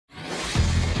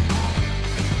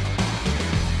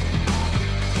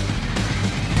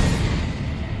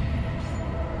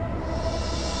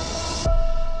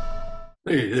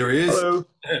Hey, there he is. Hello.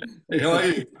 Hey, how are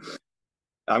you?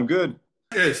 I'm good.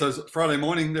 Yeah, so it's Friday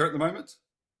morning there at the moment.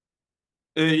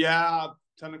 Yeah,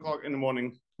 10 o'clock in the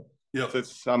morning. So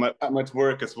Yep. I'm at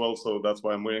work as well, so that's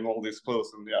why I'm wearing all these clothes.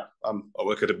 And yeah, I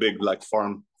work at a big like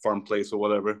farm place or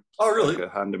whatever, Oh, like really? a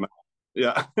handyman.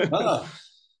 Yeah. Ah,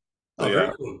 So oh, very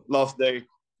yeah, cool. last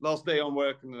day on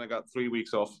work, and then I got 3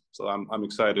 weeks off. So I'm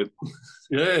excited.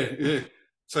 Yeah, yeah.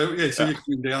 So Yeah. you're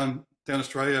coming down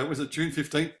Australia. Was it June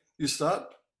 15th you start?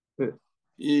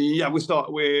 Yeah, we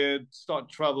start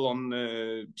travel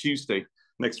on Tuesday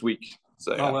next week.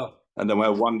 So Oh, yeah, wow. and then we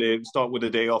have one day start with a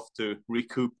day off to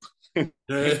recoup. Yeah,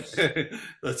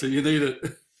 that's it. You need it. Uh,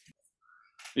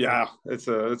 Yeah, it's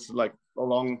like a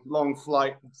long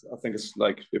flight. I think it's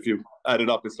like if you add it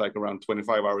up, it's like around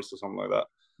 25 hours or something like that.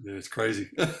 yeah, it's crazy.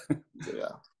 So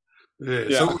yeah, Yeah.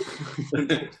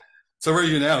 yeah. So where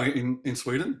are you now in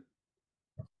Sweden?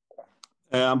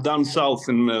 I'm down south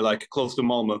in like close to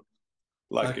Malmö,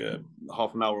 like Okay.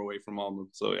 half an hour away from Malmö.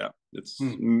 So yeah, it's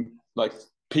Hmm. like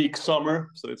peak summer,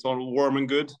 so it's all warm and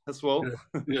good as well.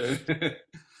 Yeah.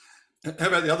 Yeah. How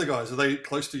about the other guys? Are they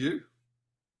close to you?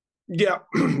 Yeah,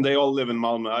 they all live in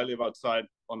Malmö. I live outside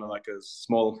on like a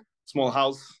small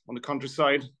house on the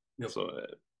countryside, Yep. so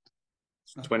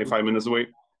it's Oh, cool. 25 minutes away.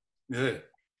 Yeah.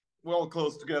 We're all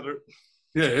close together.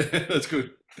 Yeah. That's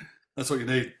good. That's what you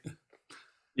need.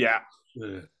 Yeah,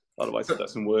 Yeah. otherwise it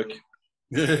doesn't work.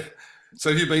 Yeah. So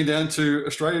have you been down to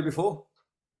Australia before?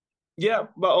 Yeah,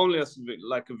 but only as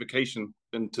like a vacation.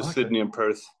 Been to Okay. Sydney and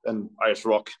Perth and Ice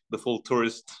Rock, the full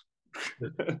tourist.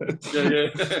 Yeah, yeah.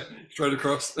 Straight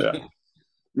across. Yeah,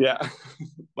 yeah.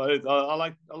 But I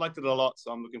liked it a lot,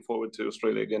 so I'm looking forward to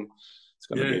Australia again. It's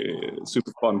gonna Yeah. be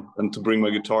super fun, and to bring my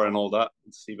guitar and all that,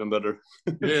 it's even better.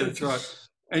 Yeah, that's right.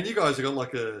 And you guys have got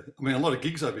a lot of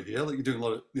gigs over here. Like you're doing a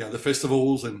lot of, the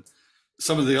festivals and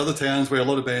some of the other towns where a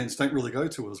lot of bands don't really go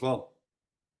to as well.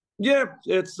 Yeah,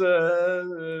 it's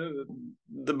the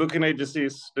booking agency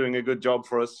is doing a good job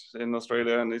for us in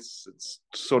Australia, and it's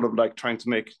sort of like trying to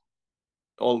make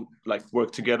all like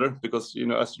work together because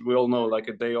as we all know, like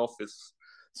a day off is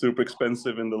super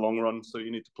expensive in the long run, so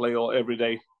you need to play all every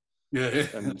day, Yeah, yeah,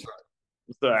 and that's right.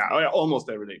 so, yeah, almost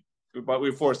every day, but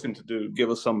we forced him to give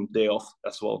us some day off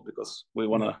as well because we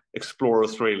want Yeah, to explore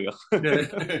Australia.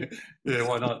 yeah, yeah.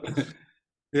 Why not?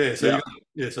 Yeah. So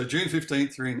Yeah, so June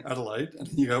 15th, you're in Adelaide, and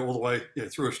then you go all the way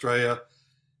through Australia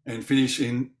and finish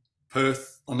in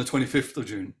Perth on the 25th of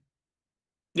June.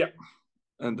 yeah,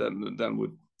 and then we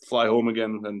fly home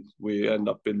again, and we end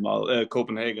up in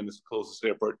Copenhagen is the closest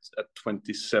airport at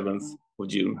 27th of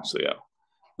June. So yeah,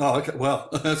 Oh, okay. Wow,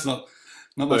 that's not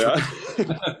so much.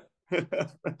 yeah.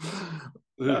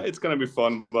 Yeah, It's gonna be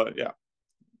fun, but yeah,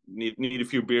 need a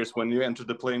few beers when you enter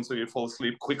the plane so you fall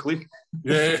asleep quickly.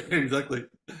 yeah, exactly.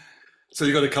 So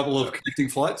you got a couple of connecting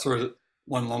flights, or is it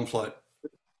one long flight?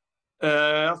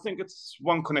 I think it's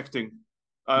one connecting.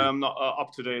 Yeah. I'm not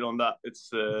up to date on that.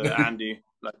 It's Andy.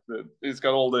 Like he's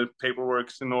got all the paperwork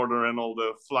in order and all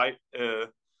the flight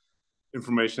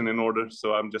information in order.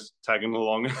 So I'm just tagging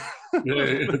along.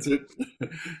 Yeah, that's it.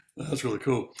 That's really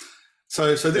cool. So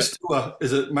Yeah. this tour,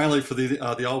 is it mainly for the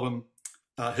album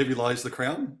 "Heavy Lies the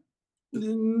Crown"?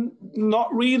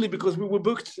 Not really, because we were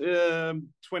booked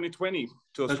 2020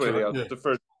 to That's right. Australia Yeah. the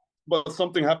first, but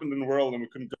something happened in the world and we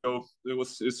couldn't go.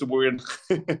 It's a weird.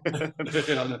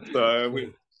 Yeah, I know. So we Yeah.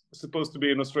 were supposed to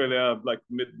be in Australia like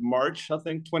mid March, I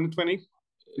think, 2020,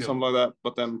 Yeah. something like that.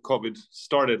 But then COVID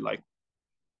started like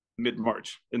mid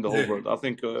March in the whole Yeah. world. I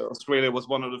think Australia was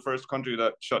one of the first country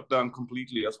that shut down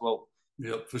completely as well,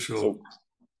 Yeah, for sure. so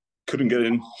couldn't get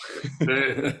in.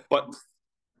 Yeah. But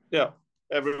yeah,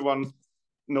 everyone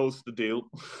knows the deal.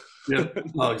 Yeah.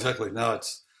 Oh, exactly. No,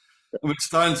 it's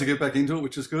starting to get back into it,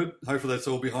 which is good. Hopefully, that's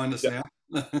all behind us Yeah,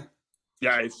 now.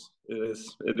 yeah, it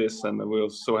is, and we're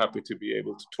so happy to be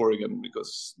able to tour again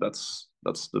because that's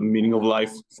the meaning of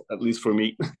life, at least for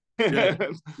me. Yeah.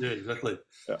 Yeah, Yeah. Exactly.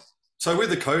 So with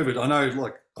the COVID, I know,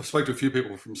 like I've spoke to a few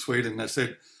people from Sweden. They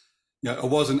said, it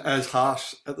wasn't as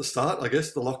harsh at the start, I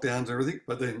guess, the lockdowns and everything,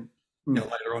 but then, mm.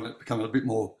 later on it became a bit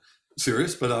more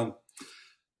serious. But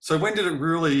so when did it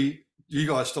really? You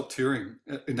guys stopped touring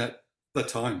in that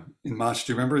time in March?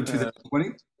 Do you remember in uh,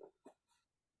 2020?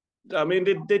 I mean,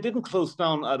 they didn't close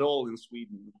down at all in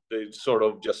Sweden. They sort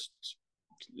of just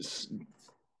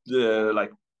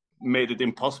like made it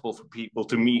impossible for people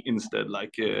to meet instead,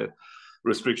 like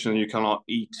restriction, you cannot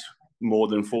eat more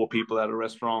than four people at a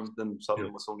restaurant, then Yeah. suddenly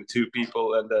it was only two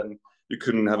people, and then you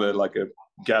couldn't have a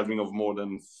gathering of more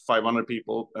than 500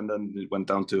 people, and then it went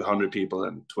down to 100 people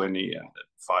and 20 and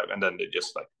five, and then they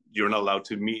just like you're not allowed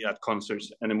to meet at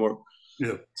concerts anymore.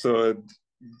 Yeah. So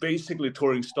basically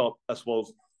touring stopped as well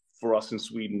for us in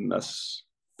Sweden as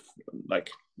like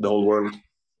the whole world.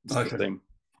 It's the same.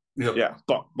 Yep. Yeah,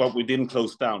 but we didn't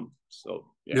close down. So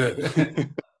yeah.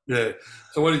 Yeah.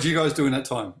 So what did you guys do in that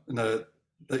time, in that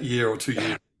year or 2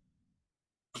 years?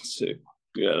 So,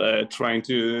 trying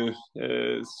to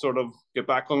sort of get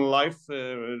back on life,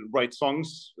 write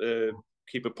songs,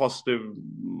 keep a positive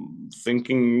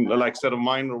thinking, like set of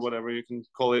mind or whatever you can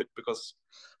call it, because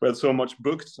we had so much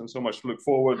booked and so much to look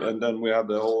forward, and then we had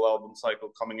the whole album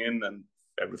cycle coming in, and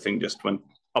everything just went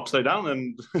upside down,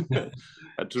 and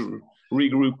had to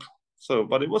regroup. So,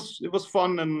 but it was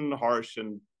fun and harsh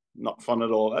and not fun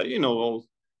at all. You know,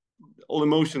 all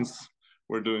emotions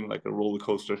were doing like a roller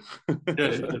coaster.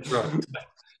 Yeah, that's right.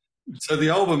 So the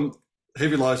album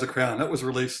 "Heavy Lies the Crown" that was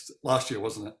released last year,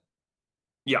 wasn't it?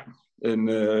 Yeah, in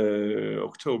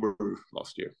October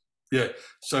last year. Yeah.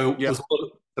 So yeah,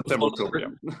 September, October.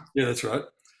 Yeah. Yeah, that's right.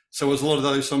 So was a lot of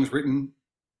those songs written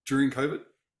during COVID?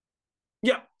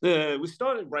 Yeah, we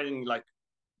started writing like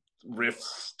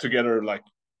riffs together like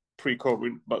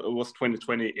pre-COVID, but it was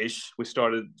 2020-ish. We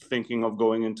started thinking of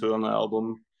going into an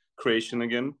album creation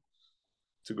again,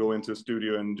 to go into a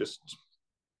studio and just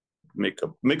make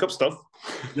up stuff.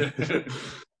 Yeah.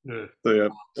 Yeah. So yeah,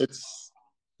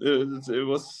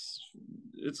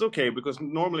 it's okay, because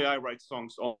normally I write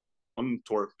songs on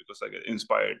tour because I get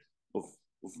inspired of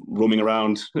roaming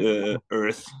around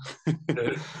Earth.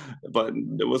 But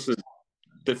it was a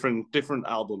different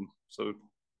album. So,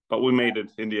 but we made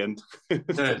it in the end.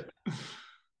 Yeah.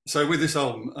 So with this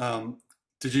album,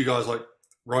 did you guys like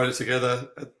write it together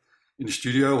in the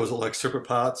studio, or was it like separate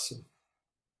parts?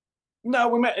 No,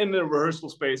 we met in the rehearsal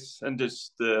space and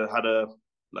just had a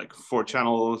like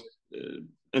 4-channel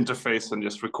interface and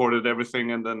just recorded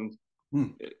everything, and then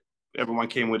everyone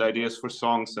came with ideas for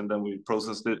songs, and then we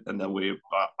processed it, and then we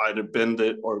either binned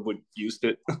it or we used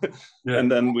it. Yeah.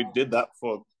 And then we did that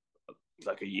for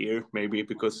like a year maybe,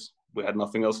 because we had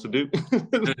nothing else to do.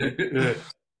 Yeah.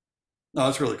 No,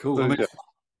 that's really cool. So, I mean,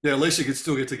 yeah, at least you could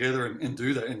still get together and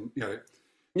do that, and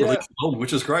release the album,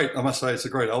 which is great. I must say, it's a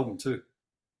great album too.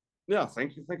 Yeah,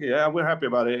 thank you. Yeah, we're happy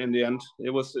about it in the end.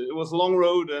 It was a long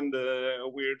road and a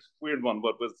weird one,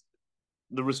 but with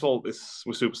the result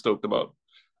we're super stoked about.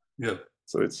 Yeah.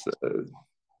 So it's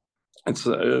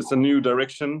a new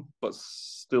direction, but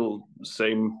still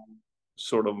same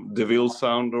sort of Deville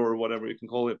sound or whatever you can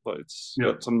call it, but it's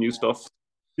got some new stuff.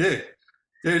 Yeah.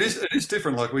 Yeah, it is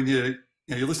different. Like when you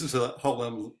listen to that whole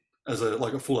album as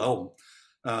a full album.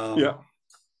 Yeah.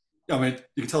 I mean,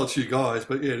 you can tell it's you guys,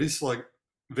 but yeah, it is like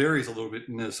varies a little bit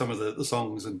in some of the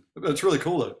songs, and it's really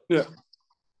cool though. Yeah.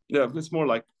 Yeah, it's more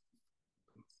like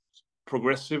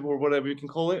progressive or whatever you can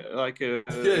call it, like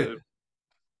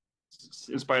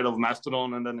inspired of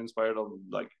Mastodon, and then inspired of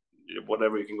like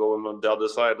whatever you can go on the other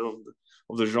side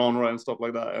of the genre and stuff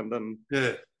like that, and then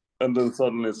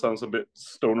suddenly it sounds a bit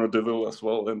stoner Deville as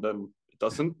well, and then it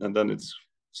doesn't, and then it's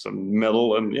some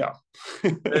metal, and yeah.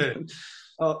 Yeah.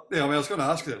 I mean, I was going to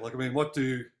ask you that. Like, I mean, what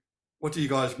do you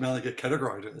guys mainly get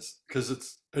categorized as? Because it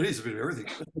is a bit of everything.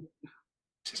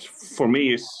 For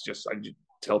me, it's just I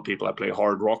tell people I play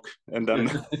hard rock, and then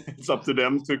it's up to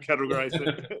them to categorize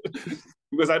it.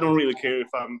 Because I don't really care if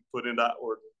I'm put in that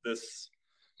or this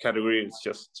category. It's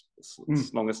just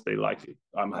as long as they like it,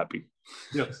 I'm happy.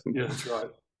 Yes, yeah, that's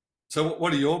right. So,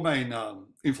 what are your main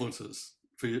influences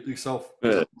for yourself?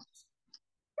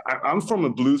 I'm from a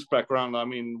blues background. I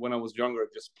mean, when I was younger, I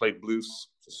just played blues,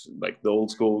 just like the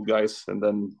old school guys, and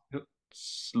then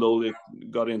slowly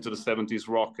got into the 70s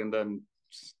rock, and then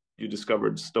you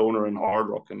discovered stoner and hard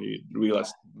rock, and you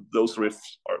realized those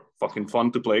riffs are fucking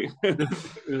fun to play.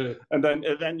 And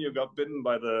then you got bitten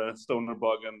by the stoner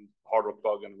bug and hard rock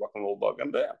bug and rock and roll bug,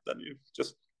 and then you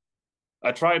just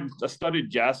I studied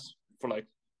jazz for like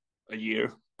a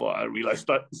year, but I realized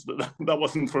that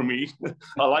wasn't for me.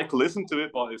 I like to listen to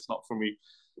it, but it's not for me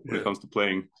when it comes to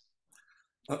playing.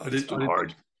 It's too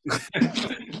hard.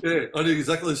 Yeah, I did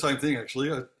exactly the same thing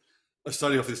actually. I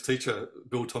studied off this teacher,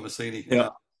 Bill Tomasini. Yeah,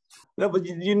 but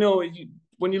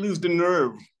when you lose the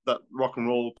nerve that rock and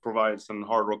roll provides and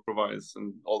hard rock provides,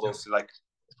 and all those, like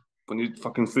when you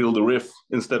fucking feel the riff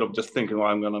instead of just thinking, "Oh,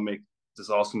 I'm gonna make this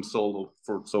awesome solo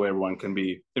so everyone can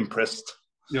be impressed."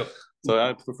 Yeah. So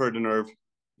I prefer the nerve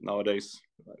nowadays.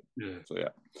 Yeah. So yeah,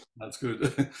 that's good.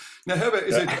 Now, how about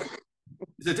is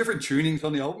there different tunings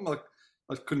on the album? Like,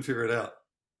 I couldn't figure it out.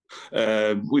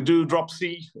 We do drop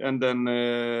C and then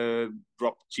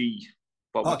drop G,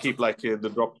 but we keep like the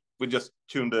drop. We just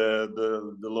tune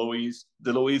the low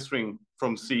E string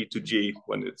from C to G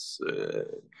when it's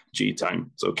G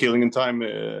time. So Killing in Time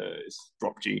is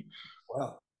drop G.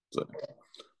 Wow. So,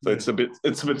 So it's a bit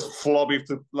flobby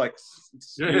to like.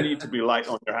 You need to be light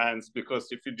on your hands,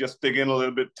 because if you just dig in a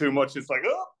little bit too much, it's like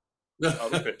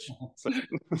out of pitch. So,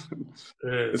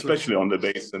 especially on the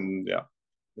bass, and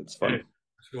it's fun. Yeah,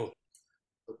 sure.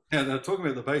 Yeah, now talking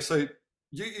about the bass, so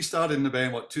you started in the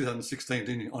band what 2016,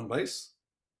 didn't you, on bass?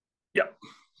 Yeah.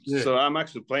 So I'm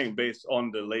actually playing bass on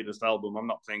the latest album. I'm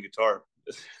not playing guitar.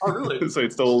 Oh, really? So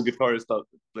it's the old guitarist that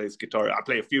plays guitar. I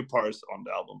play a few parts on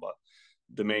the album, but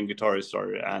the main guitarists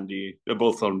are Andy.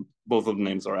 Both of the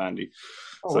names are Andy.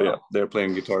 Oh, so wow. They're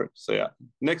playing guitar. So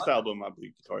next album I'll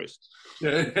be guitarist.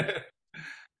 Yeah.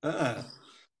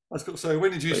 That's cool. So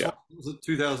when did you swap? Was it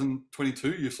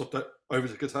 2022? You swapped that over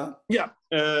to guitar? Yeah.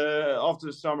 After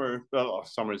the summer. Well,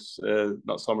 summer is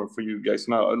not summer for you guys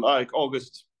now. Like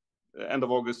August, end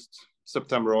of August,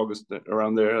 September, August,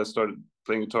 around there, I started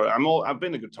playing guitar. I've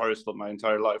been a guitarist for my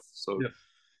entire life. So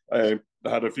I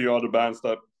had a few other bands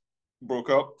that broke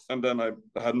up, and then I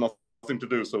had nothing to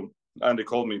do. So Andy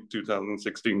called me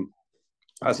 2016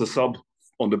 as a sub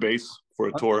on the bass for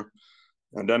a tour.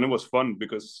 And then it was fun,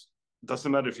 because it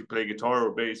doesn't matter if you play guitar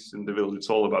or bass in Deville,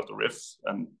 it's all about the riff,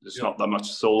 and there's not that much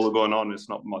solo going on. It's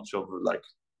not much of like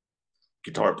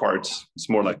guitar parts. It's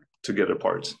more like together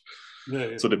parts.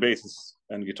 So the bass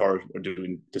and guitar are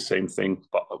doing the same thing,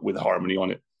 but with harmony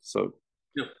on it. So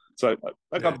so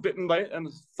I got bitten by it and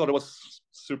thought it was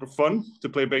super fun to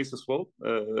play bass as well.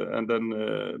 And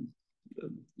then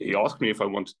he asked me if I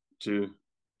wanted to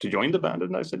join the band,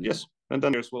 and I said yes. And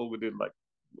then as well, we did like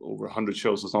over 100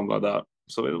 shows or something like that.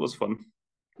 So it was fun.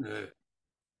 Yeah.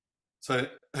 So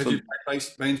had you played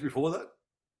bass bands before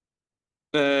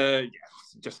that?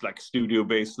 Just like studio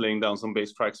bass, laying down some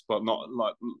bass tracks, but not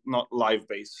live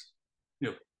bass.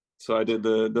 Yeah. So I did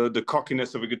the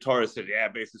cockiness of a guitarist. Said,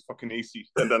 bass is fucking easy.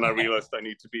 And then I realized I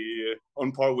need to be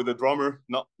on par with the drummer,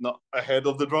 not ahead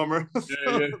of the drummer.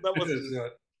 That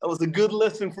was a good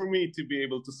lesson for me to be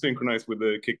able to synchronize with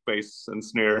the kick, bass, and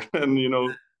snare, and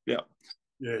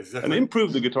exactly, and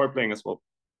improve the guitar playing as well.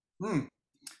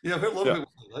 Yeah, I've heard a lot of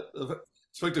people say that. I've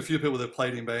spoken to a few people that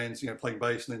played in bands, playing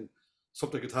bass, and then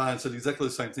swapped the guitar and said exactly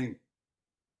the same thing.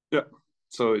 Yeah.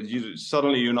 So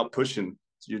you're not pushing.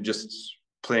 You're just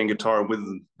playing guitar with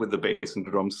the bass and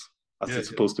the drums as it's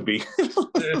supposed to be.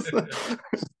 Exactly.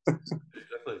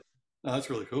 No, that's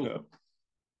really cool.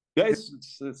 Yeah,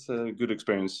 it's a good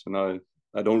experience, and I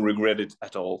don't regret it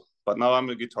at all. But now I'm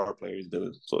a guitar player,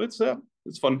 so it's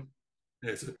fun.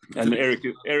 Yeah, and Eric,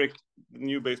 the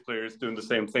new bass player, is doing the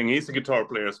same thing. He's a guitar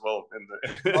player as well,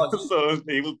 so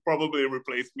he will probably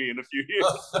replace me in a few years.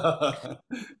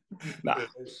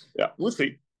 We'll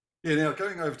see. Yeah, now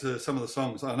going over to some of the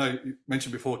songs, I know you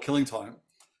mentioned before "Killing Time."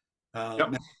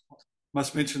 Now,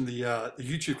 must mention the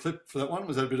YouTube clip for that one.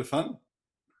 Was that a bit of fun?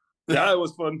 Yeah, it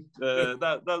was fun.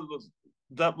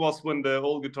 That was when the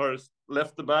old guitarist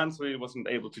left the band, so he wasn't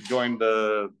able to join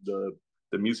the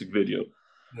music video.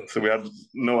 So we had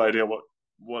no idea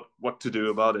what to do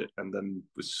about it, and then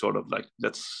we sort of like,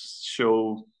 let's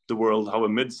show the world how a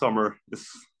midsummer is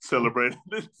celebrated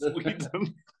in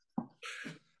Sweden.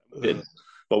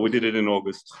 But we did it in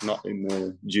August, not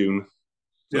in June.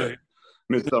 So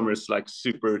midsummer is like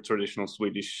super traditional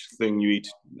Swedish thing. You eat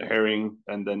herring,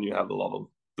 and then you have a lot of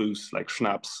booze, like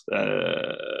schnapps,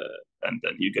 and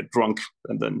then you get drunk,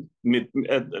 and then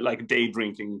like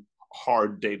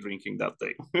hard day drinking that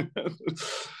day.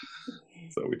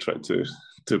 So we tried to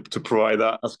provide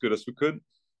that as good as we could.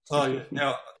 Oh yeah.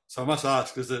 Now, so I must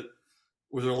ask: was there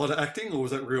a lot of acting, or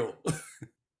was that real?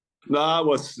 No, it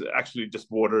was actually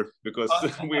just water, because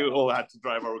we all had to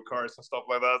drive our cars and stuff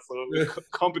like that, so we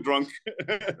can't be drunk.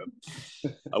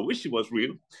 I wish it was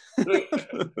real.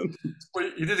 Well,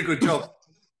 you did a good job.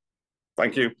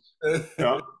 Thank you.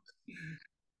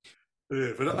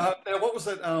 Yeah, but now what was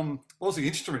that? What was the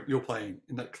instrument you're playing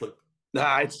in that clip?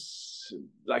 It's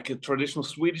like a traditional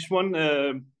Swedish one.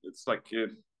 It's like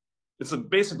it's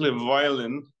basically a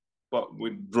violin, but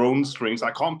with drone strings.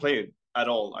 I can't play it at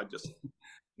all. I just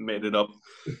made it up.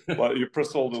 But you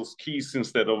press all those keys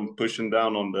instead of pushing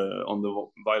down on the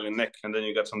violin neck, and then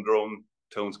you got some drone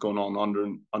tones going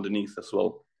on underneath as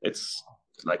well. It's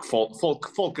like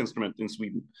folk instrument in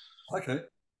Sweden. Okay.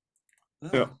 Oh.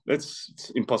 Yeah,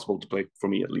 it's impossible to play for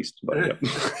me, at least. But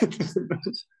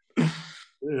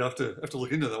you have to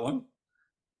look into that one.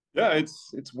 Yeah,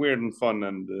 it's weird and fun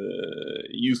and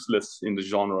useless in the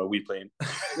genre we play in.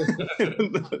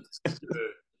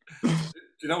 Do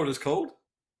you know what it's called?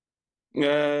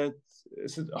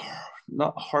 Is it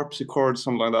not harpsichord,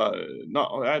 something like that?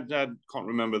 No, I can't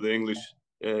remember the English.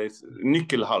 It's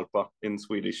nyckelharpa in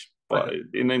Swedish, but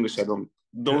in English I don't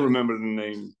remember the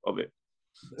name of it.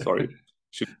 Sorry.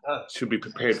 should be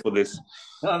prepared for this.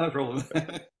 No problem.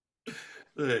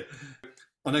 Yeah.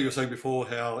 I know you were saying before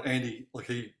how Andy, like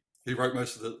he wrote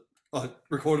most of the,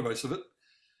 recorded most of it.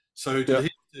 So did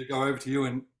he go over to you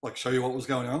and like show you what was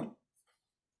going on?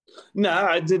 No,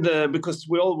 I did because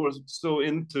we all were so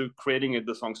into creating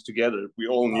the songs together. We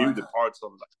all knew the parts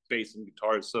of like bass and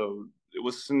guitar, so it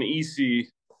was an easy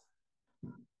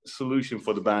solution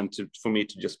for the band for me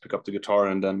to just pick up the guitar,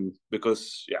 and then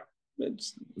because it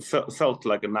felt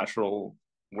like a natural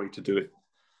way to do it.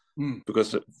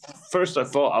 Because at first I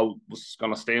thought I was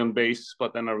gonna stay on bass,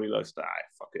 but then I realized,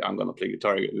 fuck it, I'm gonna play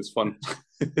guitar again. It's fun.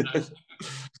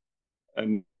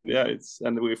 And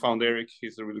and we found Eric.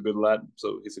 He's a really good lad,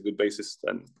 so he's a good bassist,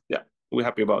 and we're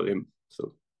happy about him.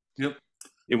 So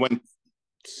it went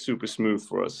super smooth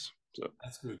for us. So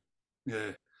that's good.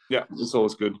 Yeah, it's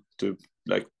always good to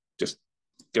like just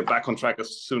get back on track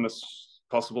as soon as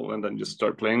possible, and then just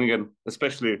start playing again.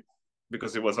 Especially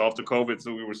because it was after COVID,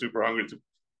 so we were super hungry to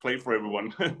play for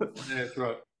everyone. Yeah, that's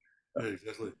right. Yeah,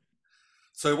 exactly.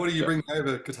 So what do you bring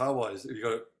over guitar-wise? Have you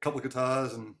got a couple of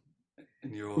guitars and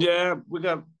your... Yeah, we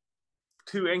got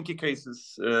 2 Enki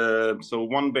cases. So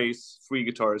 1 bass, 3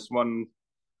 guitars, 1...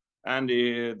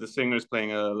 Andy, the singer, is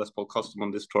playing a Les Paul Custom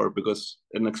on this tour because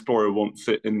an Explorer won't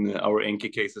fit in our Enki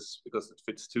cases because it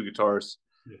fits 2 guitars.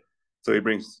 Yeah. So he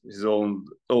brings his own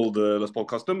old Les Paul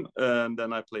Custom, and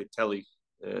then I play Telly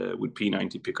with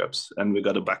P90 pickups, and we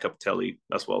got a backup Telly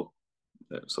as well.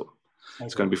 So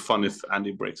it's going to be fun if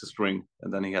Andy breaks a string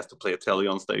and then he has to play a Telly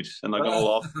on stage, and I'm going to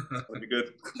laugh. It's going to be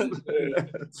good.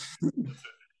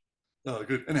 Oh,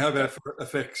 good. And how about for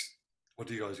effects? What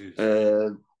do you guys use?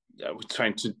 We're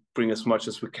trying to bring as much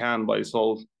as we can, but it's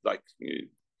all like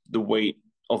the weight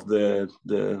of the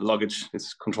luggage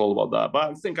is controlled about that.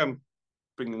 But I think I'm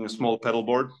bringing a small pedal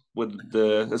board with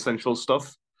the essential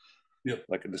stuff. Yeah,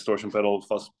 like a distortion pedal,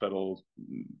 fuzz pedal,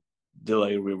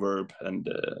 delay, reverb, and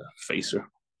phaser.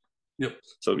 Yep.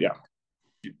 So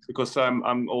because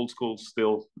I'm old school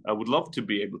still, I would love to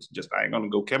be able to just I'm gonna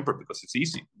go Kemper because it's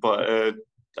easy, but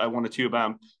I want a tube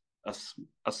amp as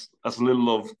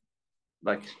little of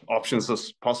like options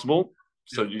as possible.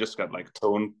 So you just got like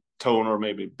tone or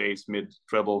maybe bass, mid,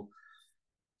 treble,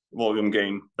 volume,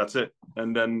 gain. That's it.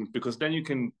 And then because then you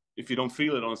can, if you don't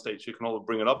feel it on stage, you can always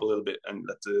bring it up a little bit and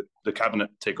let the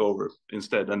cabinet take over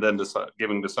instead. And then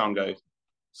giving the sound guy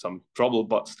some trouble,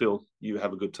 but still you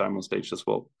have a good time on stage as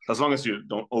well. As long as you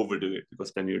don't overdo it,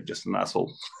 because then you're just an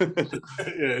asshole.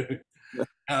 But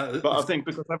I think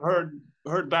because I've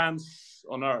heard bands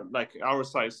on our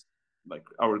size, like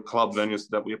our club venues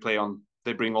that we play on,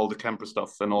 they bring all the Kemper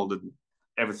stuff and all the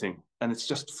everything, and it's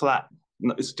just flat.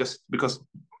 It's just because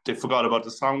they forgot about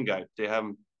the sound guy. They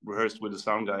haven't rehearsed with the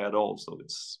sound guy at all, so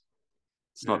it's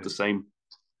not the same.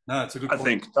 No, it's a good point. I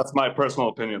think that's my personal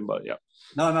opinion, but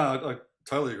No, I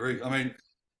totally agree. I mean,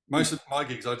 most of my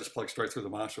gigs I just plug straight through the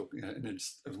Marshall, and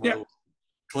it's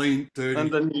clean, dirty,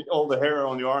 and then all the hair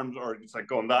on your arms are just like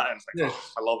going that, and it's like,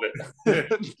 I love it.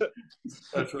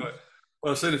 That's right.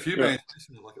 Well, I've seen a few bands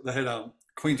like they had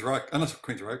Queen's Rock, not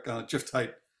Queen's Rock, Jeff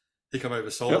Tate. He come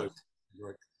over solo.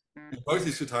 Yep. Both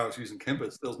his guitarists using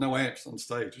Kempers. There was no amps on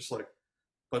stage. Just like,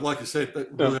 but like you said, they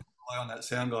really rely on that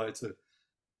sound guy to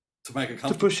make it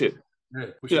comfortable. To push it. Yeah,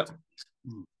 push it.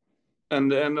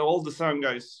 And all the sound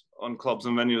guys on clubs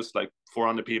and venues, like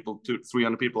 400 people to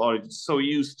 300 people, are so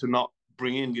used to not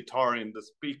bring in guitar in the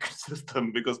speaker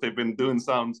system because they've been doing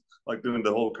sounds like doing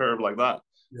the whole curve like that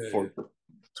for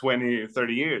 20,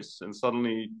 30 years, and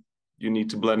suddenly you need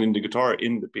to blend in the guitar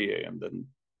in the PA, and then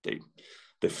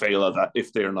they fail at that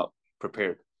if they're not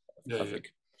prepared. I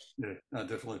think. Yeah,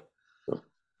 definitely. So,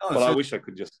 but I wish I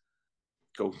could just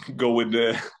go with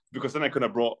the because then I could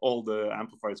have brought all the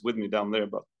amplifiers with me down there.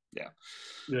 But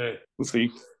we'll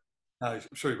see. I'm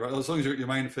sure you're right. As long as you're at your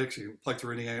main effects, you can plug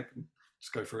through any amp and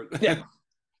just go for it. Yeah.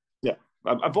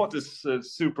 I bought this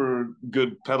super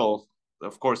good pedal.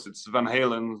 Of course, it's Van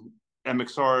Halen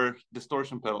MXR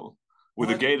distortion pedal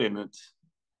with a gate in it.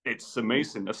 It's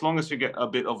amazing. As long as you get a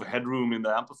bit of headroom in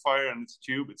the amplifier and its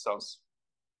tube, it sounds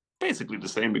basically the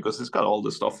same because it's got all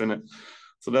the stuff in it.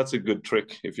 So that's a good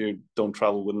trick if you don't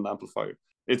travel with an amplifier.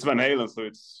 It's Van Halen, so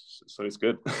it's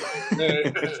good.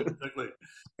 Exactly.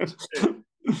 I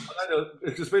don't know,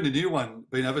 there's been a new one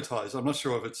being advertised. I'm not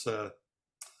sure if it's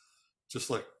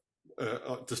just like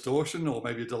a distortion or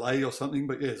maybe a delay or something,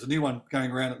 but there's a new one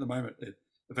going around at the moment. The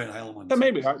Van Halen one. Yeah,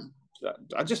 maybe.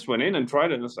 I just went in and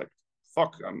tried it, and it's like,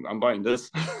 fuck, I'm buying this.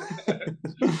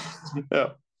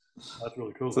 That's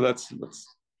really cool. So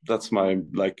that's my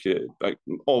like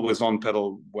always on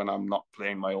pedal when I'm not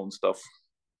playing my own stuff.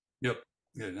 Yep.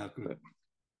 Yeah. No, good.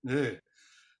 Yeah.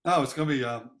 No, it's gonna be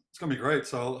It's going to be great.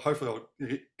 So hopefully I'll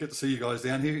get to see you guys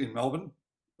down here in Melbourne.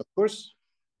 Of course.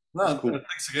 No, cool.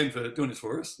 Thanks again for doing this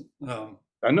for us. No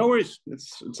worries.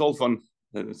 It's all fun.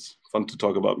 It's fun to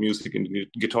talk about music and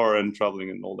guitar and traveling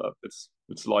and all that.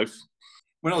 It's life.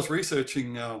 When I was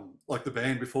researching like the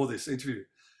band before this interview,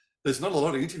 there's not a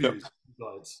lot of interviews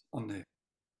guys on there.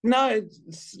 No,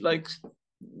 it's like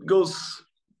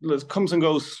comes and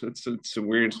goes. It's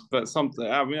weird, but something.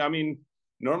 I mean,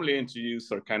 normally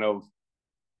interviews are kind of,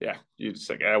 you just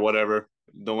like, whatever,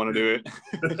 don't want to do it.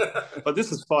 But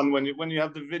this is fun when you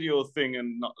have the video thing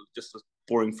and not just a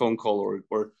boring phone call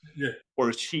or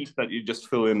a sheet that you just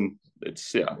fill in.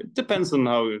 It depends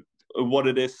on what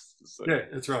it is. So. Yeah,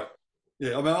 that's right.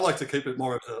 Yeah, I mean, I like to keep it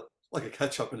more of like a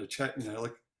catch up and a chat.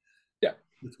 Like.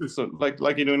 So like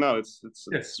you're doing now, it's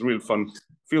real fun.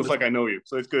 Feels like I know you,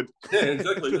 so it's good. Yeah,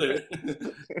 exactly.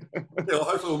 Yeah. Well,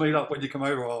 hopefully we'll meet up when you come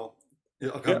over. I'll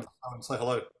come and say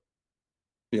hello.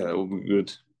 Yeah, it will be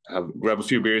good. Grab a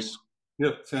few beers.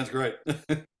 Yeah, sounds great.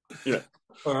 Yeah.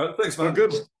 All right, thanks, man.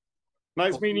 Good.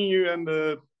 Nice meeting you,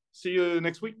 and see you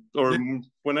next week or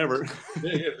whenever.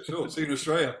 Yeah, for sure. See you in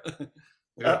Australia.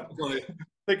 Yeah.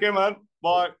 Take care, man.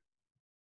 Bye.